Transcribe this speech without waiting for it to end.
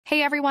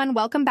Hey everyone,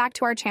 welcome back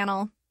to our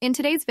channel. In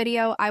today's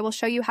video, I will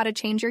show you how to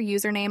change your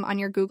username on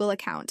your Google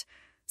account.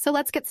 So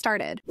let's get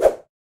started.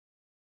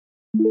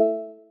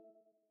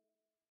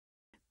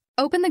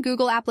 Open the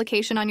Google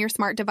application on your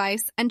smart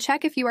device and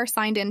check if you are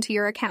signed in to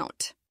your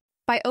account.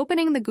 By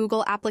opening the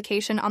Google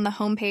application on the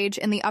homepage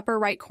in the upper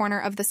right corner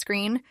of the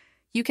screen,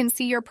 you can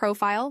see your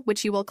profile,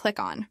 which you will click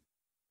on.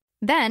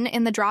 Then,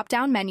 in the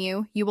drop-down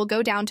menu, you will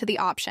go down to the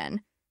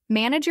option,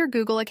 Manage your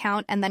Google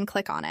account, and then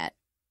click on it.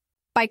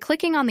 By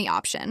clicking on the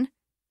option,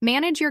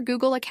 Manage your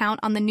Google account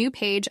on the new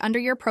page under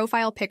your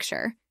profile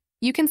picture,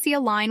 you can see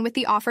a line with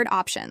the offered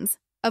options,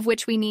 of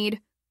which we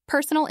need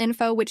Personal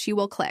Info, which you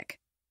will click.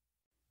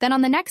 Then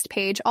on the next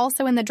page,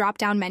 also in the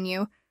drop-down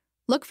menu,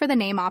 look for the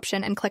Name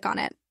option and click on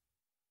it.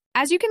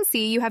 As you can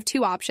see, you have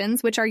two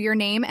options, which are your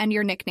name and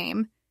your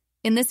nickname.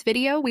 In this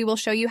video, we will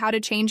show you how to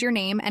change your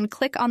name and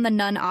click on the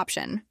None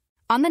option.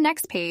 On the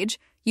next page,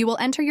 you will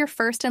enter your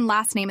first and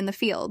last name in the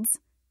fields.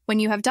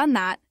 When you have done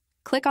that,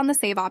 click on the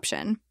Save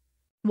option.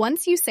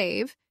 Once you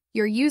save,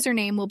 your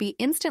username will be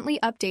instantly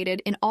updated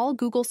in all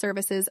Google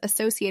services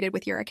associated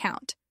with your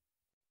account.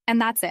 And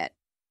that's it.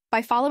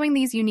 By following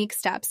these unique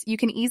steps, you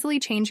can easily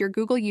change your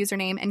Google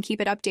username and keep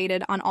it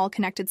updated on all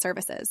connected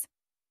services.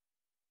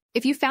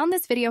 If you found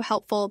this video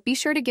helpful, be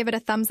sure to give it a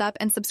thumbs up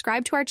and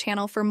subscribe to our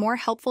channel for more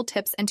helpful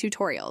tips and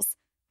tutorials.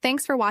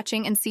 Thanks for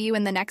watching and see you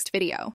in the next video.